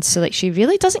prison. So like, she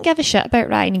really doesn't give a shit about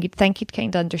Ryan, and you'd think he'd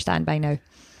kind of understand by now.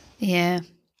 Yeah.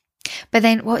 But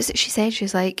then what was it she said? She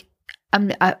was like,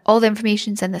 all the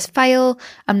information's in this file.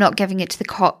 I'm not giving it to the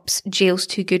cops. Jail's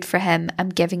too good for him. I'm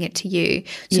giving it to you.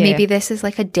 So maybe this is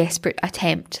like a desperate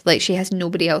attempt. Like, she has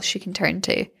nobody else she can turn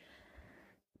to.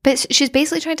 But she's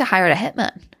basically trying to hire a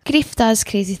hitman. Grief does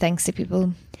crazy things to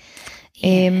people.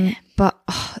 Yeah. But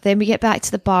then we get back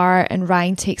to the bar and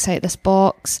Ryan takes out this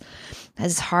box,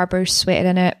 has Harbour's sweater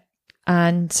in it,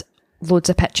 and loads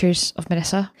of pictures of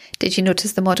Marissa. Did you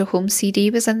notice the Model Home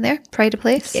CD was in there? Pride of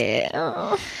Place?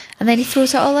 Yeah. And then he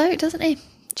throws it all out, doesn't he?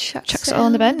 Chucks it all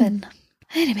in the bin.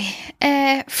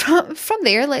 Anyway, from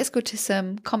there, let's go to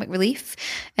some comic relief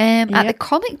at the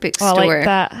comic book store.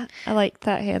 I like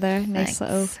that, Heather. Nice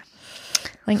little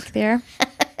link there.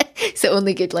 It's the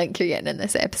only good link you're getting in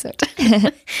this episode.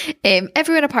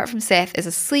 Everyone apart from Seth is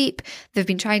asleep. They've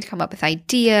been trying to come up with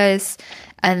ideas,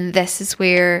 and this is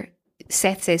where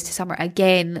Seth says to Summer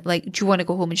again, like, do you want to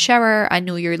go home and shower? I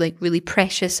know you're like really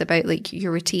precious about like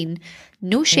your routine.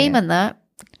 No shame in that.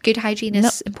 Good hygiene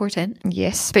is important.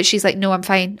 Yes. But she's like, no, I'm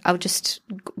fine. I'll just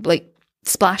like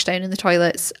splash down in the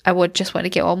toilets. I would just want to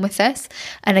get on with this.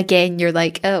 And again, you're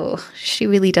like, oh, she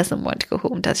really doesn't want to go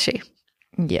home, does she?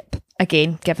 Yep.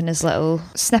 Again, giving us little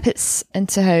snippets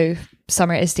into how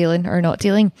Summer is dealing or not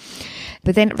dealing.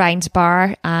 But then at Ryan's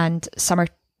bar, and Summer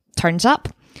turns up,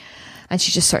 and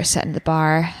she's just sort of sitting in the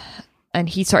bar, and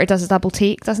he sort of does a double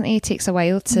take, doesn't he? It takes a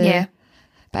while to... Yeah.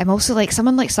 But I'm also like,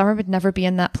 someone like Summer would never be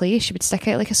in that place. She would stick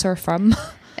out like a sore thumb.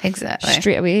 Exactly.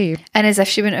 Straight away. And as if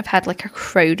she wouldn't have had like a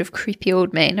crowd of creepy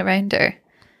old men around her.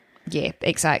 Yeah,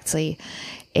 exactly.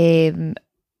 And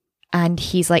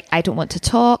he's like, I don't want to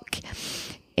talk.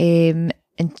 And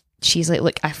she's like,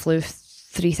 look, I flew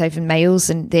 3,000 miles.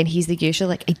 And then he's the usual,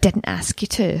 like, I didn't ask you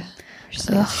to. She's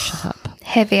like, shut up.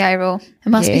 Heavy eye roll. It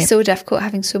must be so difficult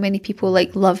having so many people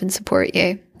like love and support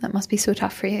you. That must be so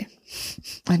tough for you.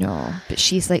 I know. But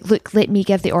she's like, look, let me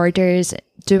give the orders.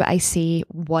 Do what I say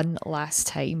one last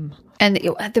time. And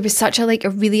there was such a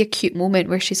really acute moment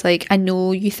where she's like, I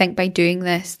know you think by doing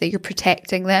this that you're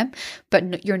protecting them,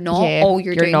 but you're not. Yeah, all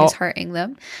you're doing is hurting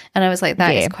them. And I was like,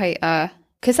 that is quite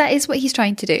because that is what he's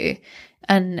trying to do.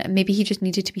 And maybe he just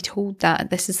needed to be told that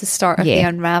this is the start of the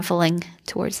unraveling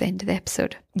towards the end of the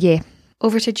episode. Yeah.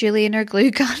 Over to Julie and her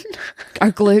glue gun. Our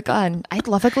glue gun. I'd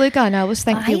love a glue gun. I always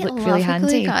think they look really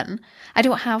handy. Glue gun. I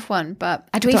don't have one, but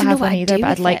I don't even know have what one either, but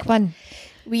I'd like one.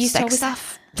 We used to always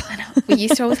stuff. I know. We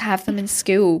used to always have them in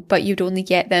school, but you'd only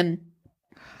get them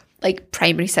like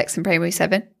primary 6 and primary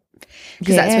 7.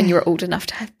 Because that's when you were old enough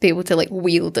to be able to like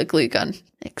wield a glue gun.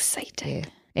 Exciting.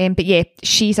 But yeah,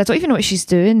 I don't even know what she's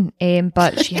doing,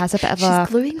 but she has a bit of she's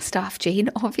gluing stuff, Jane,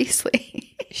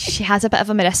 obviously. She has a bit of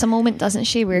a Marissa moment, doesn't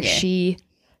she, where she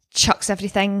chucks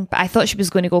everything, but I thought she was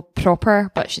going to go proper,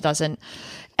 but she doesn't.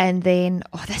 And then,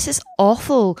 this is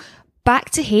awful.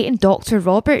 Back to hating Dr.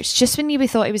 Roberts, just when we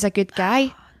thought he was a good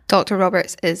guy. Dr.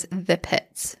 Roberts is the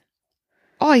pits.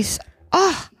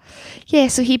 Yeah,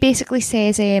 so he basically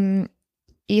says, he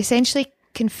essentially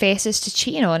confesses to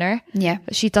cheating on her. Yeah.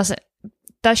 But she doesn't.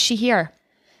 Does she hear?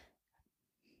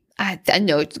 I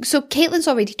know. So Caitlin's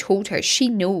already told her. She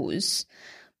knows,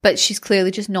 but she's clearly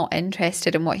just not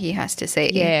interested in what he has to say.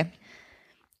 Yeah.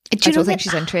 I don't think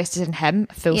she's interested in him,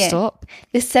 full stop.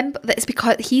 It's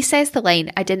because he says the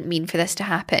line, I didn't mean for this to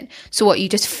happen. So what, you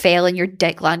just fell and your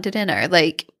dick landed in her?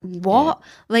 Like, what? Yeah.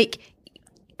 Like,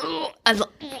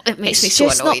 it makes me so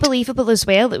annoyed. It's just not believable as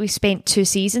well that we spent 2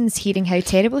 seasons hearing how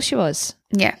terrible she was.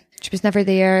 Yeah. She was never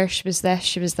there, she was this,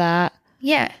 she was that.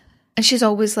 Yeah. And she's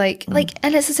always like,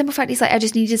 and it's a simple fact, he's like, I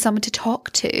just needed someone to talk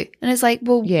to. And it's like,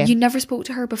 well, you never spoke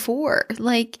to her before.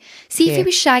 Like, see if he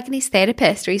was shagging his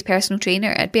therapist or his personal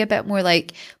trainer, it'd be a bit more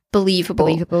like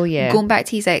believable. Yeah. Going back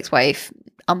to his ex-wife,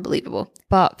 unbelievable.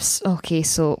 But, okay,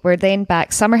 so we're then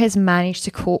back. Summer has managed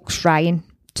to coax Ryan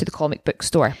to the comic book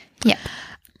store. Yeah.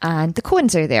 And the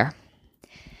Coens are there.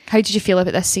 How did you feel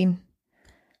about this scene?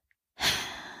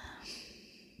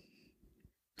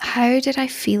 how did I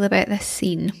feel about this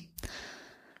scene?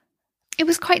 It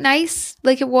was quite nice.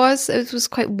 Like, it was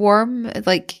quite warm.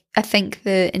 Like, I think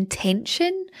the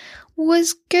intention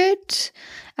was good.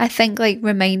 I think, like,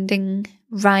 reminding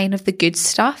Ryan of the good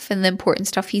stuff and the important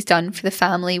stuff he's done for the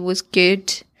family was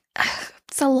good.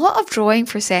 It's a lot of drawing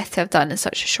for Seth to have done in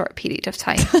such a short period of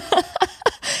time.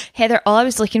 Heather, all I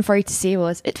was looking for you to say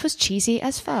was, it was cheesy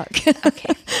as fuck.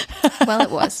 Okay. Well, it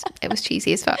was. It was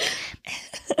cheesy as fuck.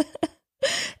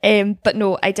 But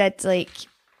no, I did like,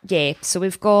 yeah, so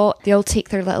they all take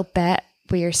their little bit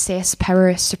where Seth's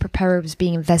superpower was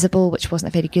being invisible, which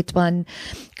wasn't a very good one.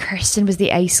 Kirsten was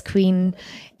the ice queen.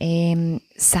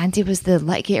 Sandy was the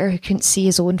litigator who couldn't see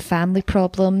his own family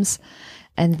problems.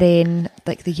 And then,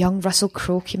 like, the young Russell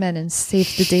Crowe came in and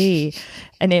saved the day.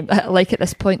 And then, like, at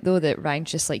this point, though, that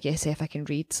Ryan's just like, yes, if I can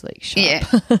read, like,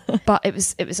 shut up. But it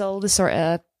was all the sort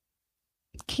of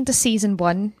kind of season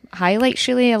 1 highlights,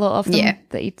 really, a lot of them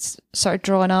that he'd sort of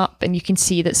drawn up. And you can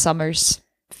see that Summer's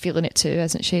feeling it too,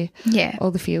 isn't she? Yeah. All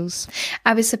the feels.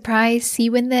 I was surprised. See,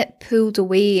 when that pulled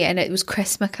away and it was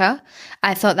Chrismica,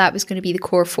 I thought that was going to be the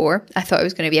core 4. I thought it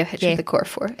was going to be a picture of the core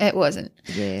 4. It wasn't.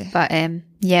 Yeah. But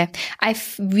yeah,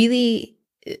 really,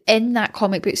 in that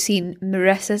comic book scene,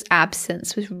 Marissa's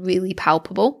absence was really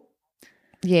palpable.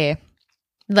 Yeah.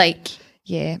 Like,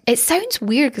 yeah. It sounds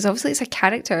weird because obviously it's a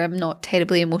character I'm not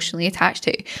terribly emotionally attached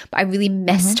to, but I really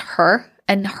missed her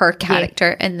and her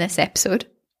character in this episode.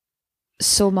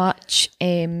 So much.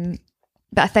 But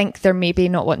I think they're maybe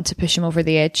not wanting to push him over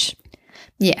the edge.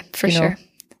 Yeah, for sure.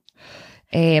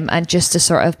 And just to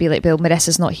sort of be like, well,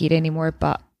 Marissa's not here anymore,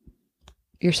 but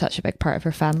you're such a big part of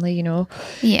her family, you know?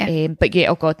 Yeah. But yeah,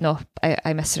 oh God, no,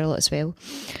 I miss her a lot as well.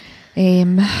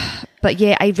 But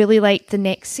yeah, I really like the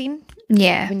next scene.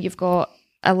 Yeah. When you've got,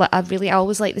 I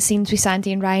always like the scenes with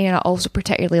Sandy and Ryan, and I also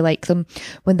particularly like them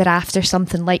when they're after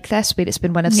something like this, where it's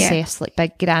been one of Seth's like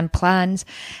big grand plans.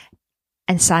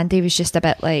 And Sandy was just a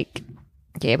bit like,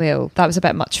 yeah, well, that was a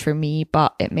bit much for me,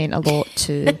 but it meant a lot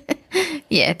to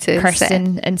to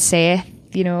Kirsten Seth. and Seth,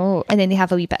 you know. And then they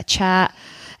have a wee bit of chat,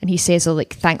 and he says, oh,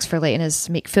 like, thanks for letting us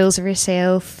make fools of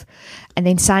yourself. And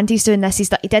then Sandy's doing this. He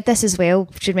did this as well.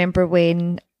 Do you remember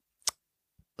when,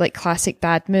 like, classic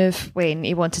dad move, when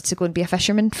he wanted to go and be a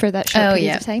fisherman for that short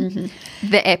period of time? Mm-hmm.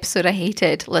 The episode I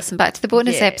hated. Listen back to the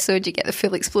bonus episode. You get the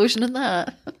full explosion in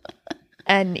that.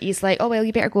 And he's like, oh, well,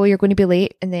 you better go, you're going to be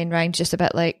late. And then Ryan's just a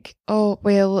bit like, oh,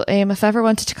 well, if I ever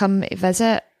wanted to come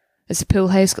visit, it's a pool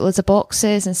house, got loads of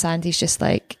boxes. And Sandy's just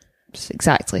like, it's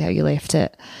exactly how you left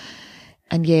it.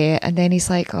 And yeah, and then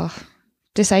he's like, oh,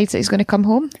 decides that he's going to come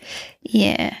home.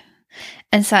 Yeah.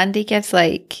 And Sandy gives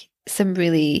like some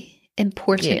really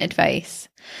important advice.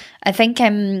 I think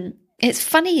it's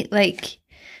funny, like,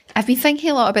 I've been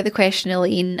thinking a lot about the question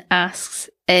Elaine asks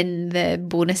in the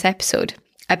bonus episode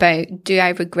about, do I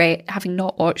regret having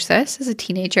not watched this as a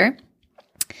teenager?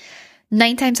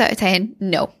 9 times out of 10,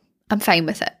 no. I'm fine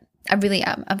with it. I really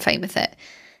am. I'm fine with it.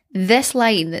 This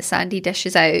line that Sandy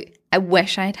dishes out, I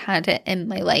wish I'd had it in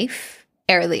my life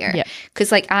earlier.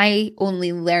 Because like I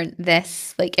only learned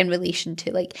this like in relation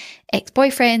to like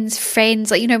ex-boyfriends,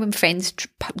 friends, like, you know, when friends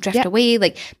drift away,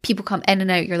 like people come in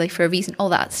and out of your life for a reason, all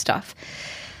that stuff.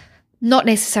 Not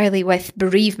necessarily with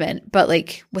bereavement, but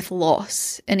like with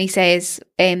loss. And he says,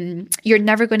 you're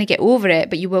never going to get over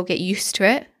it, but you will get used to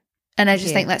it. And I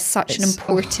just think that's such an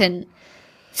important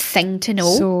thing to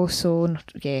know.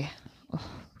 Yeah. Oh,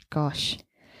 gosh.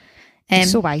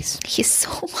 He's so wise. He's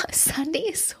so wise. Sandy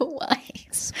is so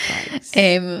wise.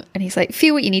 And he's like,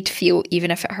 feel what you need to feel, even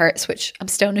if it hurts, which I'm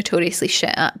still notoriously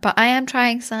shit at. But I am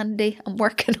trying, Sandy. I'm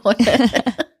working on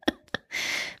it.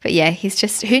 But yeah, he's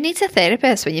just, who needs a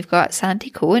therapist when you've got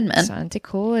Sandy Cohen, man? Sandy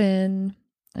Cohen.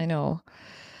 I know.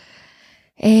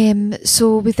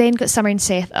 So we then got Summer and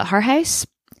Seth at her house.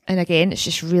 And again, it's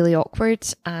just really awkward.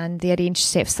 And they arrange,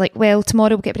 Seth's like, well,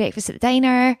 tomorrow we'll get breakfast at the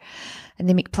diner. And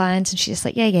they make plans. And she's just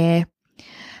like, yeah.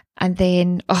 And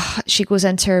then she goes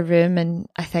into her room and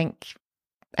I think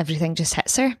everything just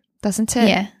hits her, doesn't it?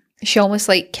 Yeah. She almost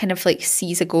like kind of like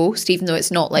sees a ghost, even though it's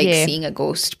not like seeing a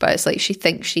ghost, but it's like she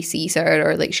thinks she sees her,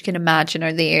 or like she can imagine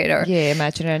her there, or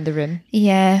imagine her in the room.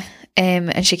 Yeah.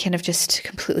 And she kind of just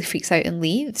completely freaks out and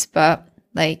leaves. But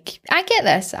like, I get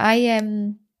this.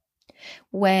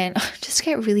 When just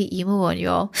get really emo on you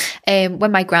all.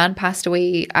 When my gran passed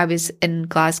away, I was in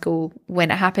Glasgow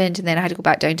when it happened, and then I had to go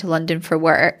back down to London for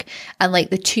work. And like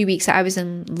the 2 weeks that I was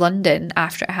in London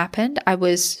after it happened, I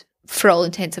was for all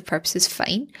intents and purposes,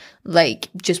 fine. Like,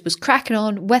 just was cracking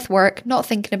on with work, not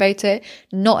thinking about it,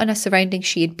 not in a surrounding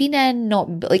she had been in,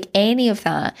 not like any of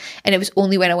that. And it was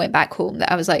only when I went back home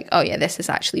that I was like, oh yeah, this is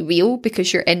actually real,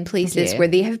 because you're in places where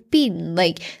they have been.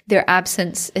 Like, their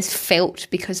absence is felt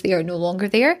because they are no longer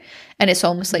there. And it's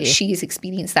almost like she's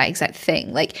experienced that exact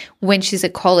thing. Like, when she's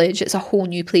at college, it's a whole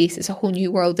new place, it's a whole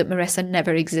new world that Marissa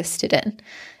never existed in.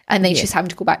 And then she's having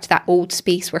to go back to that old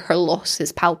space where her loss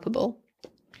is palpable.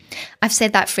 I've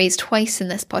said that phrase twice in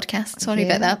this podcast. Sorry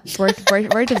about that.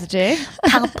 Word of the day.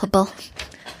 Palpable.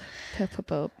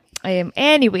 Palpable.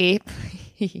 Anyway,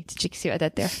 did you see what I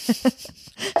did there?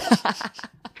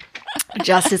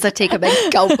 Just as I take a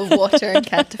big gulp of water and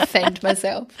can't defend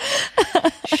myself.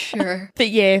 Sure. But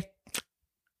yeah,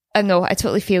 I know, I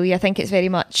totally feel you. I think it's very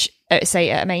much out of sight,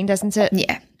 out of mind, isn't it?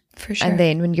 Yeah, for sure. And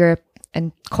then when you're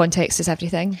in context is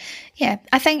everything. Yeah,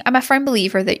 I think I'm a firm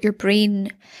believer that your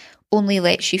brain only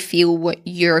lets you feel what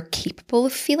you're capable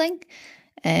of feeling.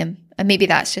 And maybe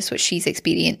that's just what she's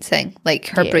experiencing. Like,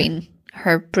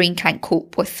 her brain can't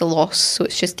cope with the loss, so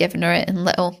it's just giving her it in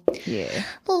little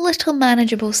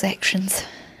manageable sections.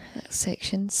 So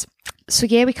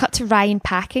yeah, we cut to Ryan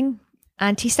packing,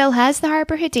 and he still has the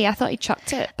Harbour hoodie. I thought he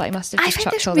chucked it, but he must have just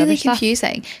chucked all the other stuff. I find this really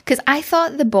confusing, because I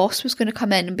thought the boss was going to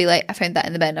come in and be like, I found that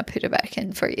in the bin, I put it back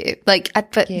in for you. Like,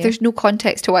 but there's no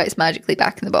context to why it's magically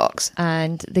back in the box.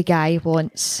 And the guy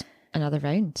wants another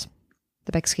round.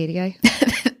 The big scary guy.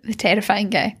 The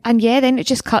terrifying guy. And yeah, then it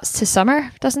just cuts to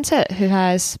Summer, doesn't it? Who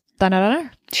has done a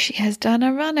runner. She has done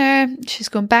a runner. She's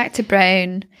gone back to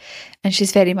Brown, and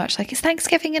she's very much like, it's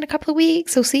Thanksgiving in a couple of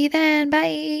weeks, I'll see you then,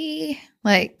 bye.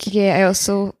 Like, yeah,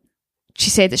 she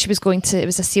said that she was going to, it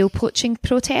was a seal poaching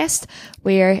protest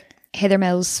where Heather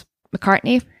Mills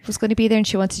McCartney was going to be there, and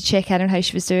she wanted to check in on how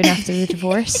she was doing after the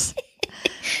divorce.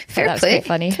 Fair play. Quite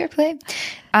funny. Fair play.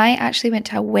 I actually went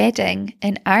to a wedding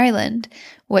in Ireland,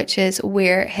 which is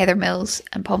where Heather Mills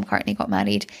and Paul McCartney got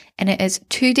married, and it is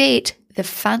to date the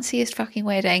fanciest fucking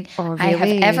wedding I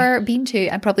have ever been to,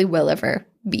 and probably will ever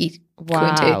be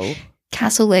going to.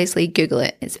 Castle Leslie, Google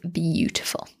it. It's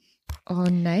beautiful. Oh,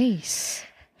 nice.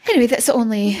 Anyway, that's the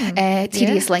only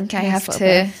tedious link I have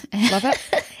to love it.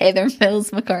 Heather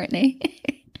Mills McCartney.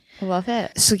 Love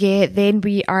it. So yeah, then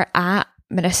we are at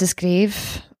Marissa's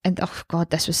grave, and oh god,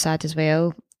 this was sad as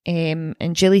well. And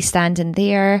Julie's standing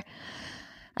there,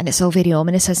 and it's all very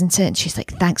ominous, isn't it? And she's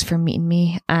like, "Thanks for meeting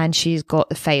me," and she's got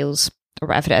the files or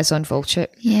whatever it is on Volchuk.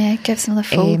 Yeah, gives him the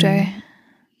folder.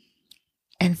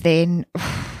 And then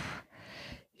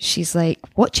she's like,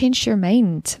 "What changed your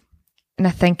mind?" And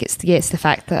I think it's the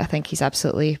fact that I think he's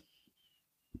absolutely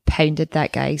pounded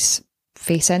that guy's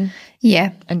face in.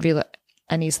 Yeah, and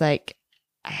he's like,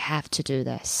 I have to do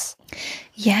this.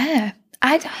 Yeah,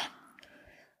 I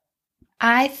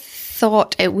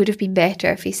thought it would have been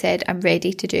better if he said, I'm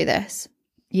ready to do this.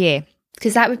 Yeah.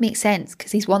 Because that would make sense,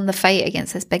 because he's won the fight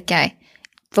against this big guy.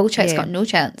 Volchuk's got no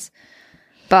chance.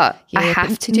 But I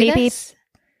have to do this.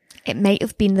 It might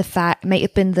have been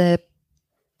the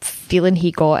feeling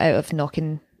he got out of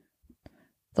knocking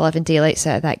the living daylights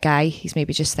out of that guy. He's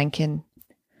maybe just thinking,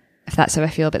 if that's how I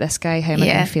feel about this guy, how am I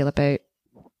going to feel about,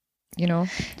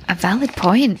 a valid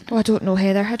point. Oh, I don't know,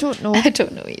 Heather. I don't know. I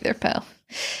don't know either, pal.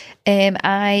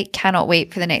 I cannot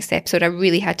wait for the next episode. I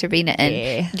really had to rein it in.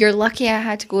 Yeah. You're lucky I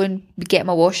had to go and get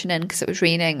my washing in because it was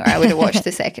raining, or I would have watched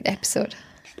the second episode.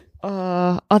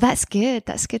 Oh, that's good.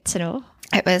 That's good to know.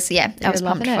 It was, I was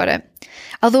pumped for it.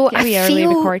 Although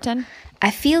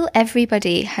I feel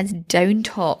everybody has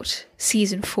down-talked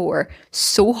season 4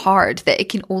 so hard that it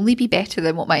can only be better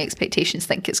than what my expectations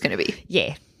think it's going to be.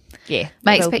 Yeah.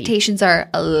 My expectations are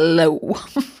low.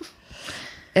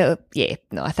 No,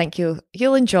 I think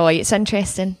you'll enjoy. It's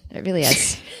interesting. It really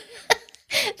is.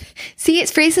 See,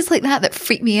 it's phrases like that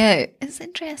freak me out. It's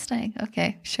interesting.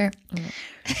 Okay, sure.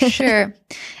 Sure.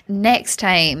 Next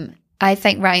time, I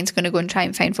think Ryan's going to go and try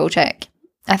and find Volchuk.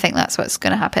 I think that's what's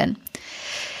going to happen.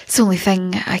 It's the only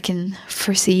thing I can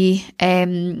foresee.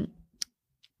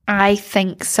 I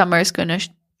think Summer's going to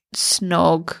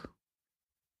snog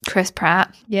Chris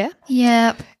Pratt. Yeah?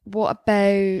 Yep. What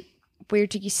about, where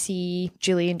do you see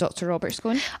Julie and Dr. Roberts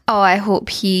going? Oh, I hope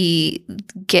he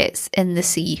gets in the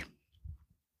sea.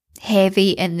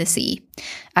 Heavy in the sea.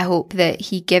 I hope that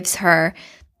he gives her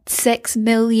 £6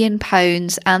 million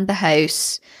and the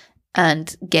house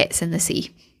and gets in the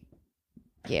sea.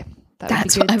 Yeah.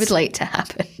 That's what I would like to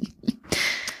happen.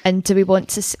 And do we want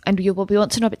to? And we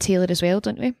want to know about Taylor as well,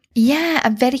 don't we? Yeah,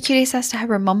 I'm very curious as to how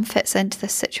her mum fits into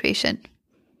this situation.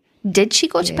 Did she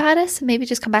go to Paris and maybe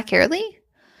just come back early?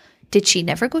 Did she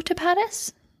never go to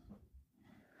Paris?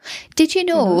 Did you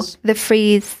know the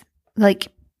phrase, like,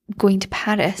 going to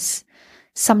Paris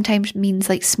sometimes means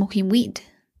like smoking weed.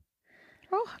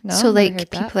 Oh, no. So I've never like heard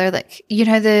that. people are like, you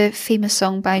know, the famous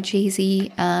song by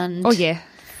Jay-Z and Oh, yeah.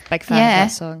 Big fan of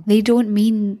that song. they don't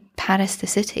mean Paris the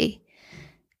city.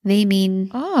 They mean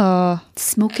Oh.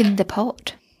 smoking the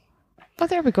pot. Well,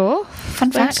 there we go. Fun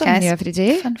Learn fact, something guys. new every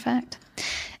day. Fun fact.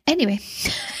 Anyway,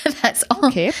 that's all.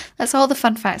 Okay. That's all the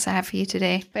fun facts I have for you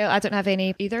today. Well, I don't have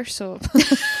any either, so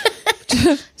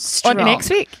Strong. on to next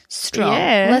week. Strong.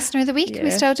 Yeah. Listener of the week. Are we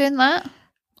Yeah. still doing that?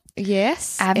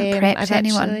 Yes. I haven't prepped I've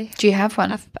anyone. actually- Do you have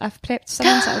one? I've prepped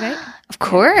someone. Is that all right? Of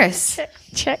course.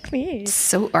 Check me.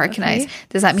 So organised. Okay.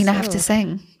 Does that mean I have to So-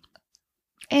 sing?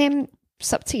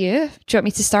 It's up to you. Do you want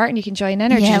me to start and you can join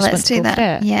in, or do you Yeah, just want let's to do go that. for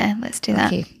it? Yeah, let's do that.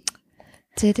 Okay.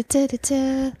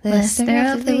 Da-da-da-da-da,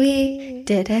 Listener of the week.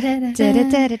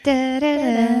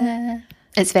 Da-da-da-da-da-da-da.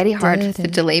 It's very hard with the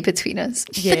delay between us.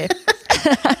 Yeah.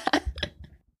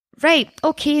 Right.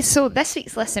 Okay. So this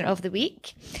week's listener of the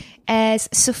week is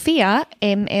Sophia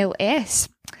MLS.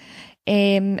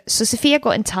 So Sophia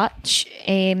got in touch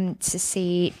to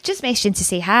say, just messaging to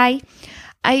say hi.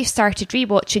 I started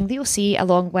rewatching the OC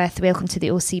along with Welcome to the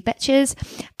OC Bitches,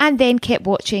 and then kept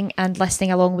watching and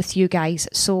listening along with you guys.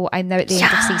 So I'm now at the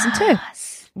end of season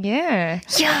 2. Yeah.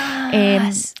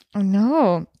 Yes. I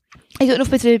know. I don't know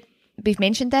if we've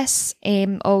mentioned this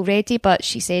already, but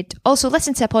she said, also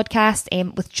listen to a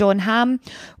podcast with John Hamm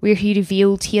where he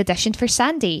revealed he auditioned for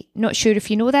Sandy. Not sure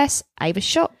if you know this. I was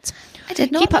shocked. I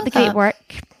did not Keep know up the that. great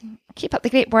work. Keep up the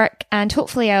great work, and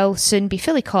hopefully I'll soon be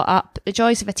fully caught up. The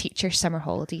joys of a teacher's summer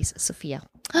holidays, Sophia.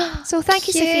 So thank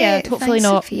you, Sophia. Cute. Hopefully Thanks,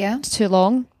 not Sophia. too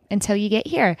long until you get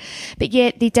here. But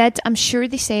yeah, they did. I'm sure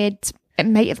they said it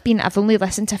might have been. I've only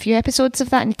listened to a few episodes of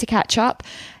that. I need to catch up.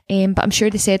 But I'm sure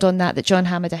they said on that John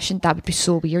Hamm auditioned. That would be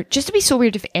so weird. Just to be so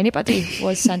weird if anybody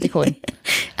was Sandy Cohen.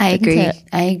 I Didn't agree. it?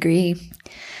 I agree.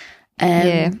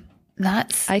 Yeah.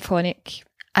 That's. Iconic.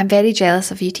 I'm very jealous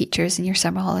of you teachers and your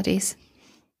summer holidays.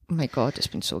 Oh my God, it's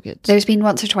been so good. There's been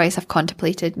once or twice I've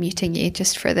contemplated muting you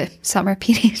just for the summer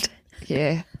period.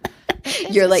 Yeah.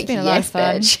 You're It's like, been a lot of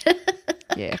yes, fun. bitch.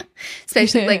 Yeah.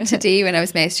 Especially like today when I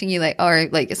was messaging you, like, or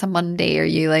like it's a Monday, are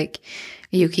you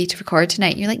okay to record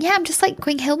tonight? And you're like, yeah, I'm just like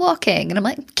going hill walking. And I'm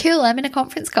like, cool, I'm in a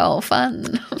conference call,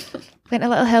 fun. Went a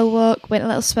little hill walk, went a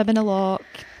little swim in a lock.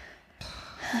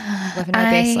 Living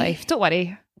our best life. Don't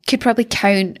worry. Could probably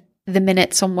count the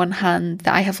minutes on one hand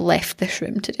that I have left this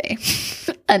room today.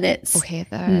 And it's Okay,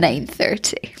 there.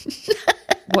 9:30.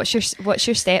 What's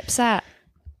your steps at?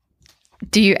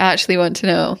 Do you actually want to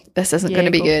know? This isn't going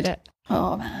to be go for good. it.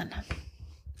 Oh, man.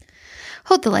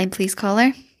 Hold the line, please,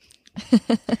 caller.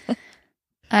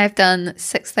 I've done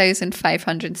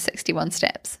 6,561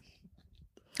 steps,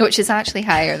 which is actually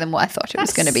higher than what I thought it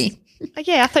was going to be.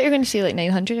 Yeah, I thought you were going to say like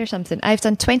 900 or something. I've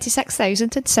done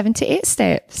 26,078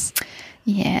 steps.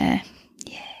 Yeah.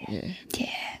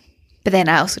 But then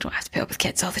I also don't have to put up with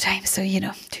kids all the time, so, you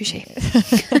know, touche.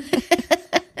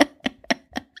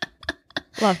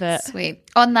 Love it. Sweet.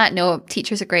 On that note,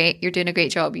 teachers are great. You're doing a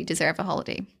great job. You deserve a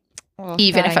holiday. Oh,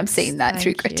 Even if I'm thanks. saying that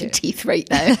through Thank gritted you. teeth right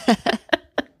now.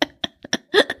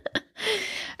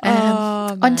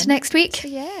 Oh, On to next week. So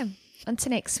yeah, on to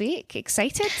next week.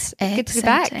 Excited. Good to be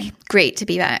back. Exciting. Great to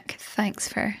be back. Thanks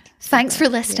for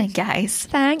listening, guys.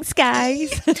 Thanks, guys.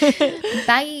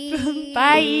 Bye.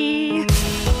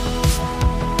 Bye.